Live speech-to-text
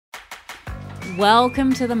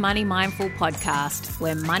Welcome to the Money Mindful podcast,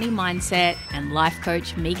 where money mindset and life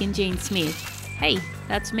coach Megan Jean Smith, hey,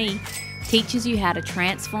 that's me, teaches you how to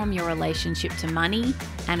transform your relationship to money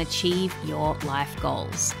and achieve your life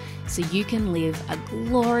goals so you can live a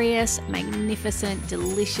glorious, magnificent,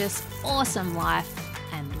 delicious, awesome life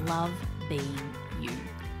and love being you.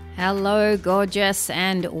 Hello, gorgeous,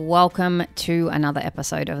 and welcome to another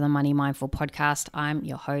episode of the Money Mindful podcast. I'm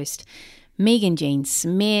your host, Megan Jean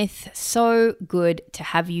Smith. So good to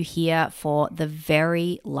have you here for the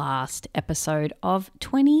very last episode of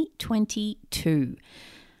 2022.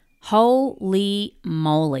 Holy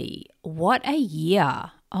moly, what a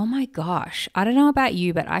year. Oh my gosh. I don't know about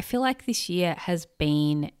you, but I feel like this year has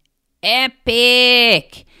been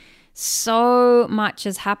epic. So much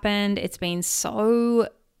has happened. It's been so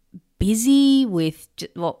busy with,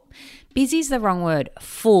 well, busy is the wrong word,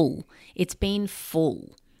 full. It's been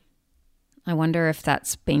full. I wonder if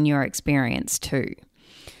that's been your experience too.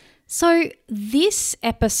 So this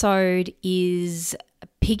episode is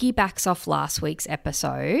piggybacks off last week's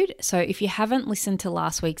episode. So if you haven't listened to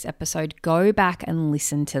last week's episode, go back and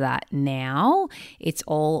listen to that now. It's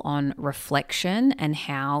all on reflection and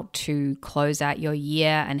how to close out your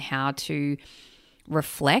year and how to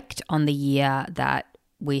reflect on the year that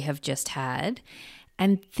we have just had.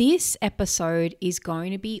 And this episode is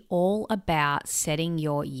going to be all about setting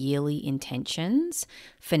your yearly intentions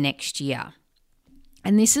for next year.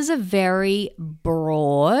 And this is a very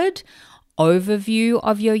broad overview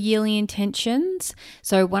of your yearly intentions.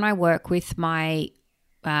 So when I work with my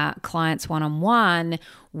clients one-on-one,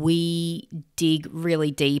 we dig really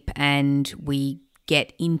deep and we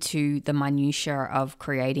get into the minutiae of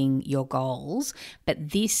creating your goals. But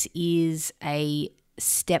this is a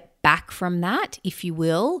step back from that, if you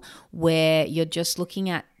will, where you're just looking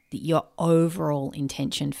at your overall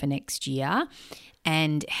intention for next year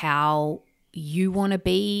and how you want to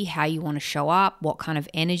be, how you want to show up, what kind of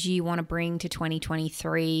energy you want to bring to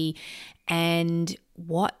 2023, and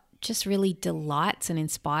what just really delights and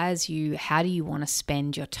inspires you. How do you want to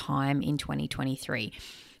spend your time in 2023?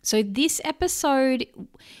 So this episode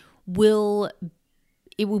will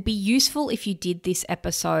be useful if you did this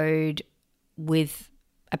episode with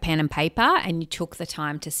a pen and paper and you took the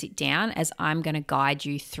time to sit down, as I'm going to guide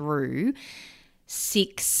you through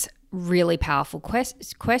 6 really powerful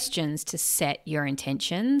questions to set your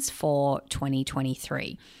intentions for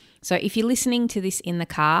 2023. So if you're listening to this in the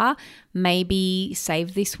car, maybe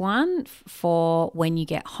save this one for when you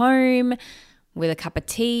get home with a cup of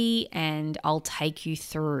tea, and I'll take you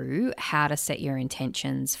through how to set your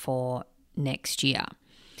intentions for next year.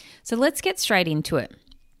 So let's get straight into it.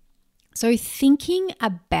 So thinking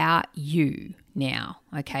about you now,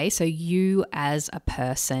 okay, so you as a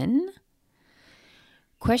person,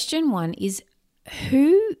 question 1 is,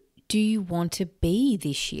 who do you want to be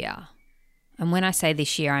this year? And when I say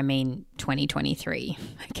this year, I mean 2023,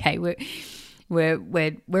 okay, we're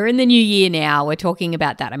in the new year now, we're talking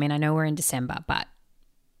about that. I mean, I know we're in December, but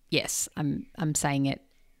yes, I'm saying it.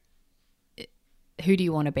 Who do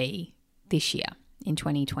you want to be this year in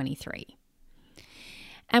 2023?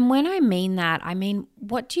 And when I mean that, I mean,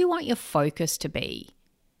 what do you want your focus to be,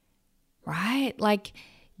 right? Like,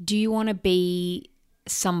 do you want to be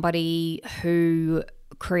somebody who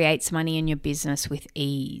creates money in your business with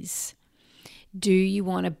ease? Do you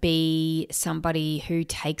want to be somebody who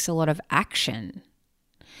takes a lot of action?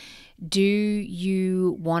 Do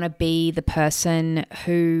you want to be the person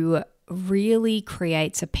who really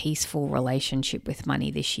creates a peaceful relationship with money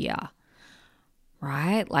this year?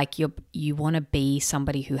 Right? Like you want to be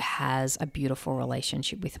somebody who has a beautiful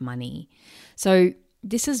relationship with money. So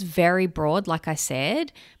this is very broad, like I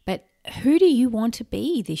said, but who do you want to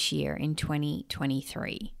be this year in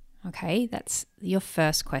 2023? Okay, that's your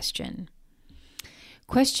first question.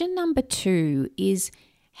 Question number 2 is,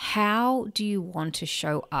 how do you want to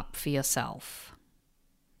show up for yourself?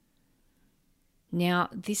 Now,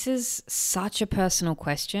 this is such a personal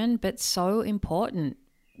question, but so important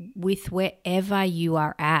with wherever you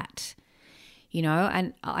are at, you know,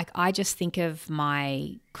 and like I just think of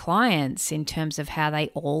my clients in terms of how they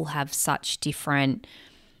all have such different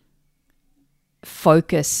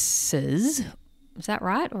focuses. Is that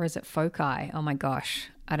right? Or is it foci? Oh my gosh,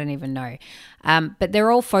 I don't even know. But they're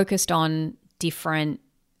all focused on different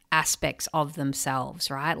aspects of themselves,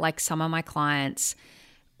 right? Like some of my clients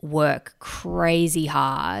work crazy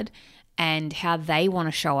hard, and how they want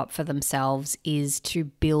to show up for themselves is to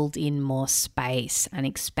build in more space and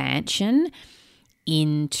expansion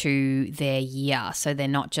into their year. So they're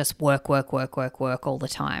not just work all the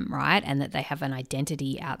time, right? And that they have an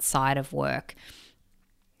identity outside of work.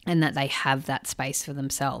 and that they have that space for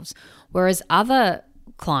themselves. Whereas other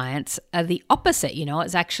clients are the opposite,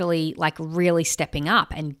 it's actually like really stepping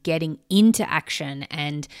up and getting into action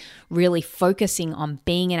and really focusing on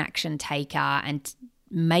being an action taker and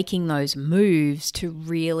making those moves to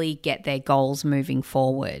really get their goals moving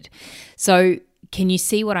forward. So can you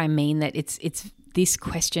see what I mean? That it's this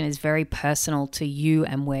question is very personal to you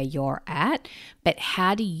and where you're at, but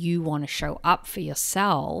how do you want to show up for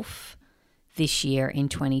yourself this year in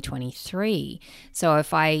 2023? So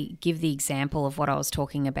if I give the example of what I was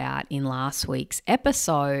talking about in last week's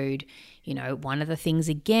episode, one of the things,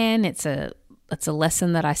 again, it's a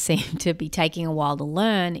lesson that I seem to be taking a while to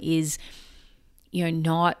learn is,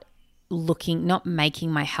 not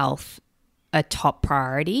making my health a top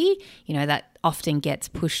priority. That often gets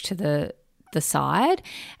pushed to the side.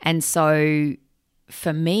 And so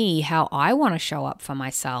for me, how I want to show up for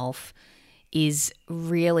myself is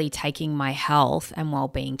really taking my health and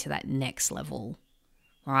well-being to that next level,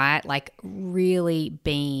 right? Like really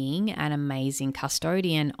being an amazing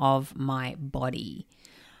custodian of my body,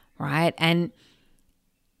 right? And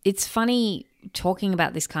it's funny talking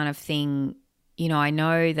about this kind of thing. I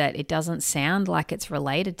know that it doesn't sound like it's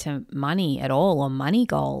related to money at all or money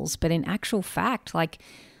goals, but in actual fact, like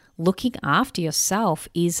looking after yourself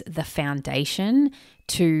is the foundation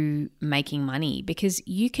to making money, because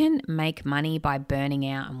you can make money by burning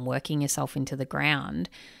out and working yourself into the ground.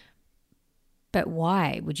 But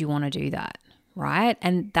why would you want to do that, right?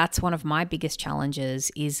 And that's one of my biggest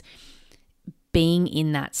challenges is being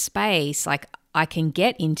in that space. Like I can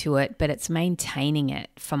get into it, but it's maintaining it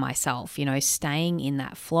for myself, staying in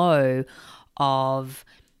that flow of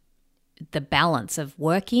the balance of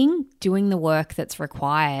working, doing the work that's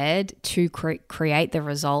required to create the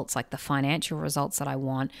results, like the financial results that I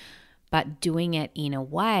want, but doing it in a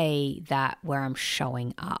way that where I'm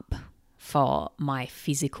showing up for my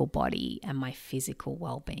physical body and my physical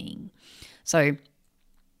well-being. So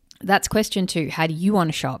that's question 2. How do you want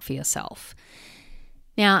to show up for yourself?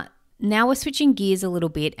 Now we're switching gears a little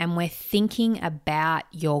bit and we're thinking about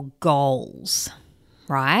your goals,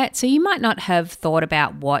 right? So you might not have thought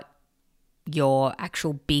about what your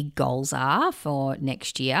actual big goals are for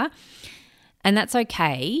next year, and that's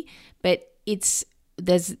okay, but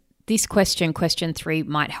there's this question 3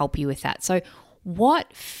 might help you with that. So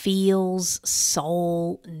what feels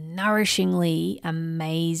soul nourishingly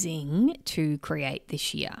amazing to create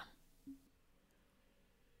this year?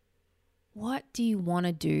 What do you want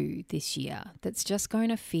to do this year that's just going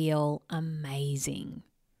to feel amazing,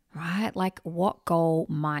 right? Like what goal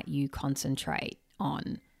might you concentrate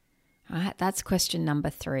on? Right, that's question number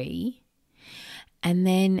 3. And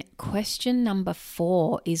then question number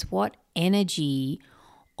 4 is what energy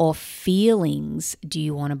or feelings do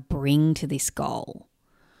you want to bring to this goal?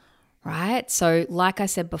 Right? So like I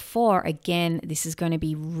said before, again, this is going to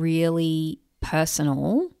be really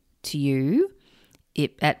personal to you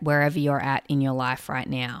at wherever you're at in your life right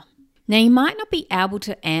now. Now, you might not be able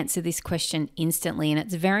to answer this question instantly, and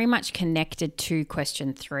it's very much connected to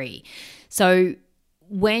question 3. So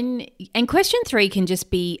question 3 can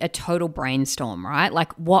just be a total brainstorm, right?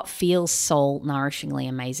 Like what feels soul nourishingly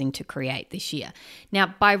amazing to create this year.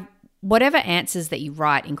 Now, by whatever answers that you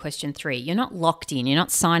write in question 3, you're not locked in, you're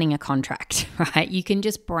not signing a contract, right? You can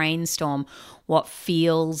just brainstorm what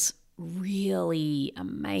feels really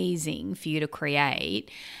amazing for you to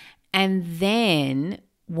create. And then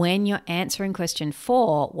when you're answering question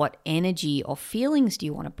 4, what energy or feelings do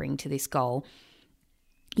you want to bring to this goal?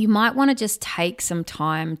 You might want to just take some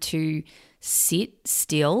time to sit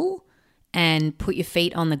still and put your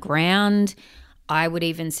feet on the ground. I would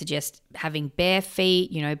even suggest having bare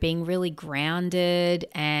feet, being really grounded,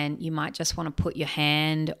 and you might just want to put your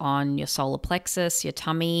hand on your solar plexus, your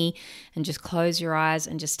tummy, and just close your eyes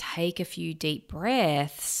and just take a few deep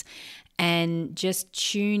breaths and just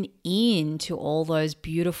tune in to all those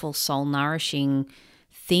beautiful soul nourishing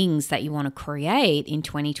things that you want to create in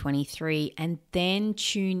 2023, and then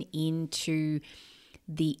tune into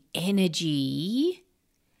the energy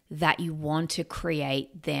that you want to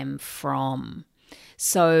create them from.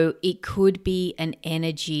 So it could be an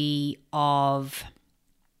energy of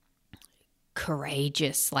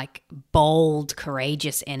courageous, like bold,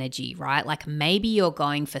 courageous energy, right? Like maybe you're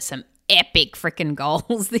going for some epic freaking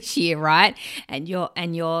goals this year, right? And your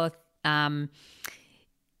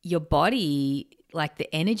body, like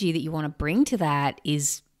the energy that you want to bring to that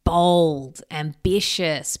is bold,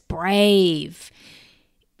 ambitious, brave,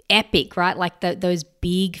 epic, right? Like those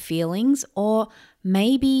big feelings. Or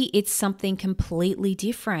maybe it's something completely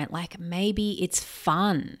different. Like maybe it's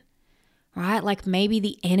fun, right? Like maybe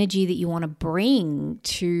the energy that you want to bring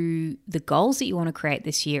to the goals that you want to create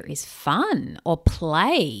this year is fun or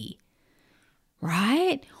play,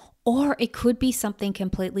 right? Or it could be something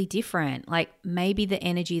completely different. Like maybe the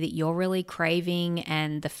energy that you're really craving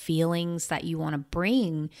and the feelings that you want to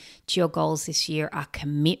bring to your goals this year are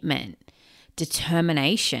commitment,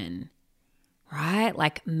 determination, right?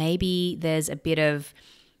 Like maybe there's a bit of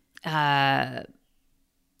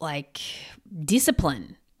like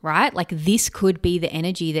discipline, right? Like this could be the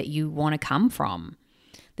energy that you want to come from.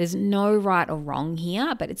 There's no right or wrong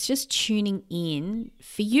here, but it's just tuning in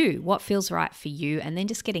for you, what feels right for you, and then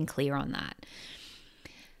just getting clear on that.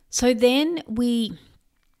 So then we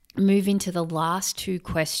move into the last two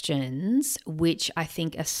questions, which I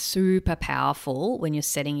think are super powerful when you're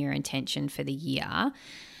setting your intention for the year.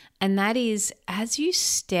 And that is, as you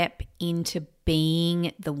step into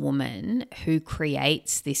being the woman who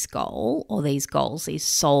creates this goal or these goals, these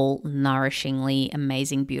soul nourishingly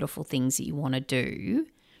amazing, beautiful things that you want to do,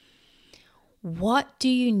 what do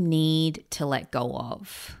you need to let go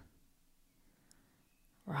of?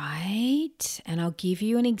 Right? And I'll give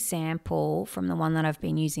you an example from the one that I've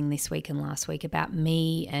been using this week and last week about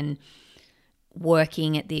me and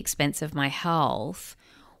working at the expense of my health.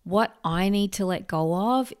 What I need to let go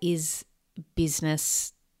of is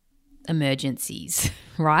business emergencies,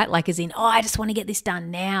 right? Like as in, I just want to get this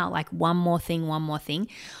done now, like one more thing.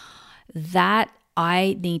 That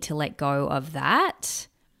I need to let go of that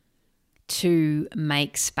to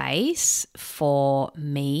make space for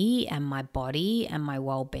me and my body and my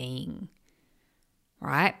well-being,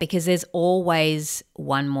 right? Because there's always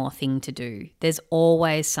one more thing to do. There's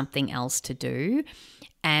always something else to do.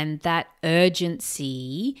 And that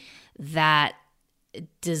urgency, that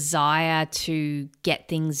desire to get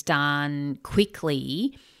things done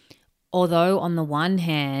quickly, although on the one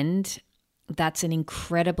hand, that's an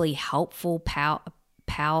incredibly helpful,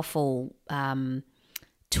 powerful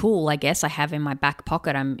tool, I guess, I have in my back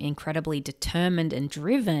pocket. I'm incredibly determined and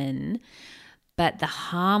driven, but the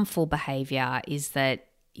harmful behavior is that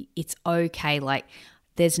it's okay. Like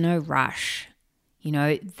there's no rush,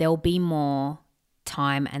 there'll be more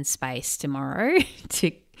time and space tomorrow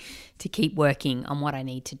to keep working on what I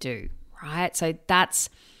need to do, right? So that's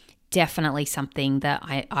definitely something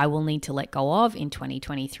that I will need to let go of in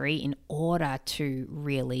 2023 in order to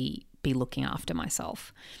really be looking after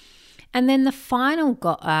myself. And then the final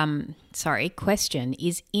question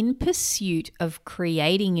is, in pursuit of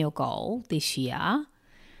creating your goal this year,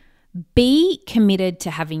 be committed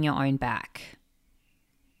to having your own back,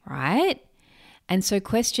 right? And so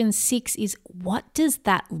question 6 is, what does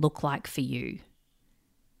that look like for you?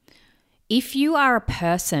 If you are a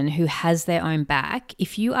person who has their own back,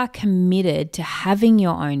 if you are committed to having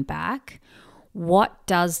your own back, what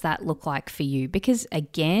does that look like for you? Because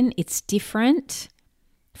again, it's different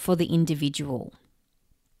for the individual.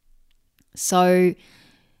 So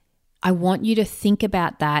I want you to think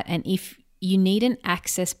about that. And if you need an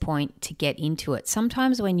access point to get into it,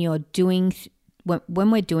 sometimes when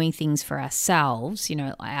we're doing things for ourselves,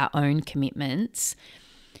 our own commitments,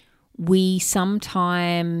 we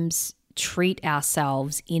sometimes treat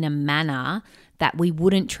ourselves in a manner that we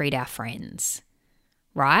wouldn't treat our friends,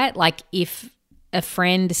 right? Like if a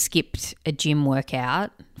friend skipped a gym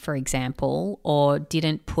workout, for example, or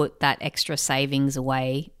didn't put that extra savings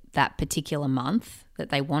away that particular month that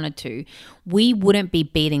they wanted to, we wouldn't be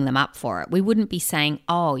beating them up for it. We wouldn't be saying,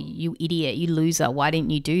 oh, you idiot, you loser, why didn't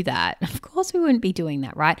you do that? Of course we wouldn't be doing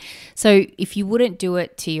that, right? So if you wouldn't do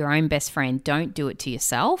it to your own best friend, don't do it to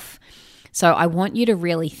yourself. So I want you to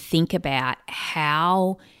really think about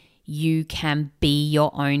how you can be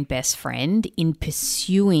your own best friend in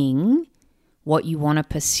pursuing what you want to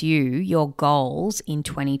pursue, your goals in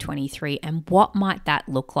 2023, and what might that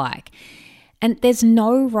look like? And there's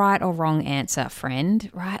no right or wrong answer, friend,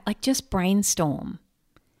 right? Like just brainstorm.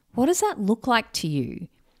 What does that look like to you?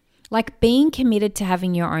 Like being committed to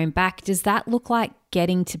having your own back, does that look like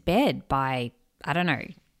getting to bed by,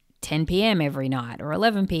 10 p.m. every night or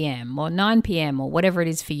 11 p.m. or 9 p.m. or whatever it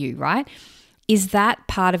is for you, right? Is that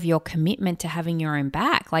part of your commitment to having your own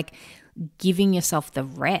back? Like giving yourself the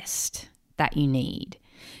rest that you need?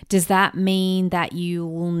 Does that mean that you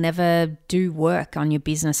will never do work on your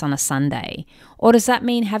business on a Sunday? Or does that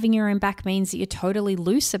mean having your own back means that you're totally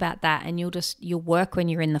loose about that and you'll work when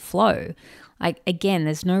you're in the flow? Like again,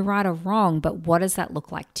 there's no right or wrong, but what does that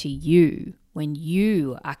look like to you when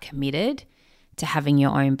you are committed to having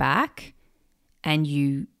your own back and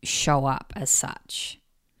you show up as such?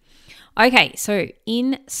 Okay, so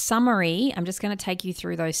in summary, I'm just going to take you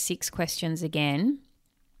through those 6 questions again.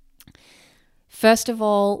 First of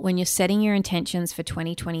all, when you're setting your intentions for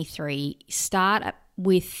 2023, start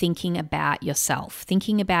with thinking about yourself,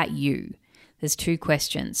 thinking about you. There's 2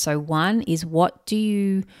 questions. So one is, what do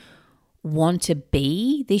you want to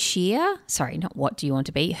be this year? Sorry, not what do you want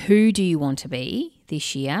to be. Who do you want to be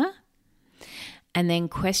this year? And then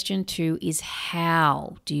question 2 is,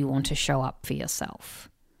 how do you want to show up for yourself?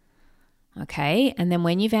 Okay. And then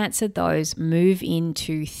when you've answered those, move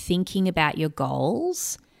into thinking about your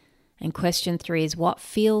goals. And question 3 is, what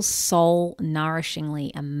feels soul nourishingly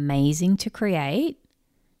amazing to create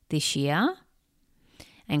this year?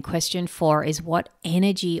 And question 4 is, what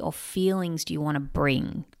energy or feelings do you want to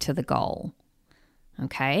bring to the goal?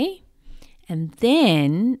 Okay. And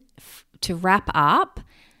then to wrap up,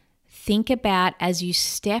 think about, as you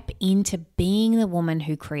step into being the woman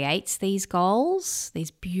who creates these goals, these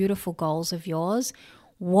beautiful goals of yours,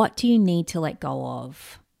 what do you need to let go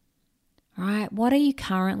of? Right? What are you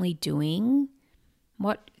currently doing?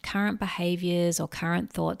 What current behaviors or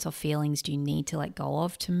current thoughts or feelings do you need to let go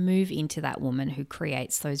of to move into that woman who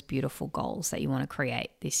creates those beautiful goals that you want to create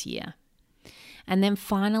this year? And then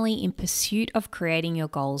finally, in pursuit of creating your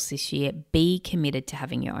goals this year, be committed to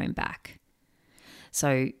having your own back.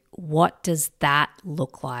 So what does that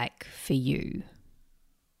look like for you?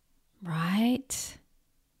 Right?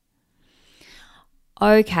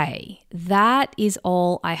 Okay, that is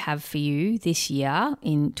all I have for you this year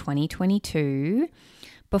in 2022.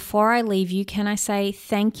 Before I leave you, can I say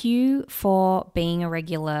thank you for being a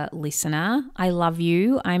regular listener? I love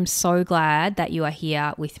you. I'm so glad that you are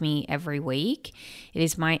here with me every week. It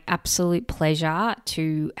is my absolute pleasure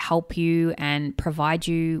to help you and provide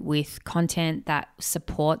you with content that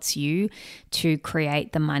supports you to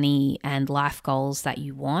create the money and life goals that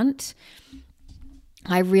you want.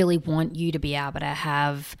 I really want you to be able to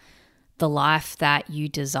have the life that you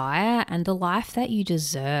desire and the life that you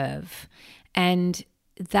deserve. And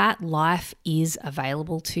that life is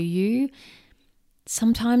available to you.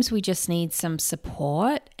 Sometimes we just need some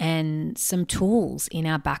support and some tools in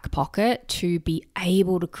our back pocket to be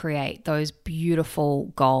able to create those beautiful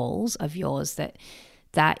goals of yours that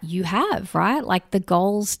you have, right? Like the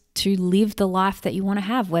goals to live the life that you want to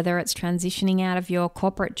have, whether it's transitioning out of your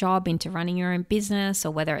corporate job into running your own business,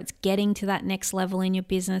 or whether it's getting to that next level in your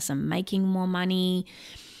business and making more money,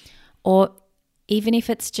 or even if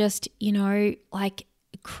it's just, like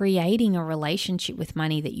creating a relationship with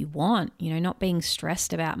money that you want, not being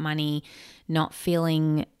stressed about money, not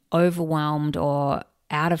feeling overwhelmed or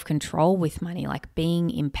out of control with money, like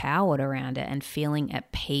being empowered around it and feeling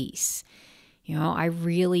at peace. I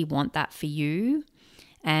really want that for you.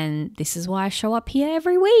 And this is why I show up here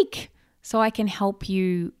every week, so I can help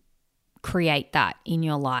you create that in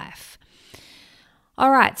your life. All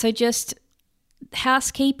right, so just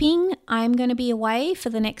housekeeping. I'm going to be away for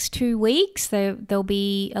the next 2 weeks. There'll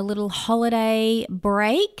be a little holiday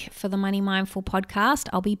break for the Money Mindful podcast.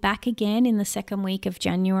 I'll be back again in the second week of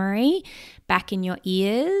January, back in your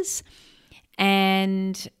ears.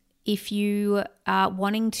 And if you are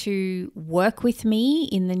wanting to work with me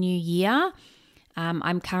in the new year,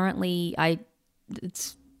 I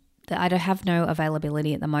don't have no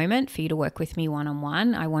availability at the moment for you to work with me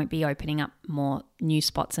one-on-one. I won't be opening up more new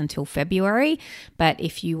spots until February. But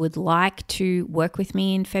if you would like to work with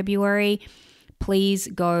me in February, please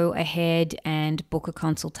go ahead and book a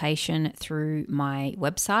consultation through my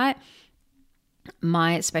website.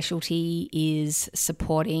 My specialty is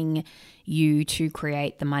supporting you to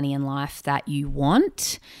create the money and life that you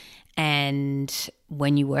want. And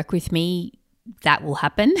when you work with me, that will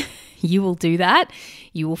happen. You will do that.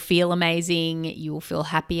 You will feel amazing. You will feel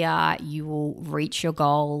happier. You will reach your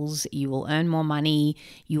goals. You will earn more money.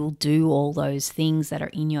 You will do all those things that are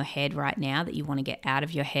in your head right now that you want to get out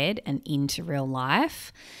of your head and into real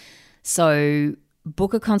life. So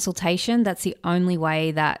book a consultation. That's the only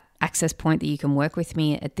way, that access point that you can work with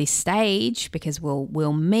me at this stage, because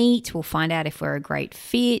we'll meet. We'll find out if we're a great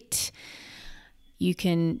fit. You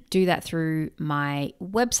can do that through my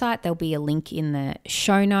website. There'll be a link in the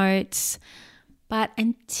show notes. But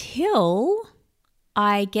until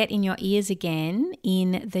I get in your ears again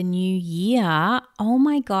in the new year, oh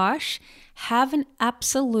my gosh, have an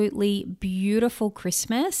absolutely beautiful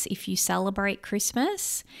Christmas if you celebrate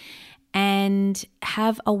Christmas, and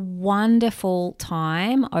have a wonderful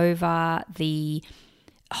time over the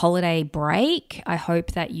holiday break. I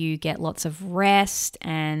hope that you get lots of rest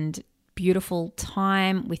and beautiful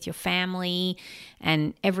time with your family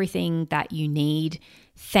and everything that you need.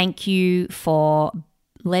 Thank you for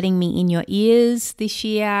letting me in your ears this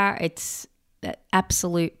year. It's an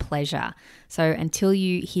absolute pleasure. So until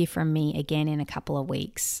you hear from me again in a couple of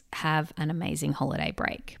weeks, have an amazing holiday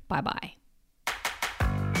break. Bye-bye.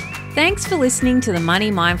 Thanks for listening to the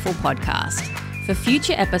Money Mindful podcast. For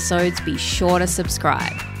future episodes, be sure to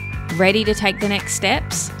subscribe. Ready to take the next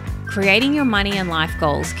steps? Creating your money and life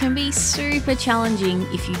goals can be super challenging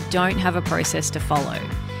if you don't have a process to follow.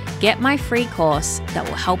 Get my free course that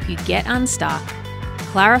will help you get unstuck,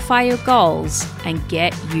 clarify your goals, and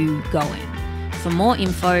get you going. For more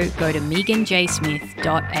info, go to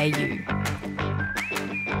meganjsmith.au.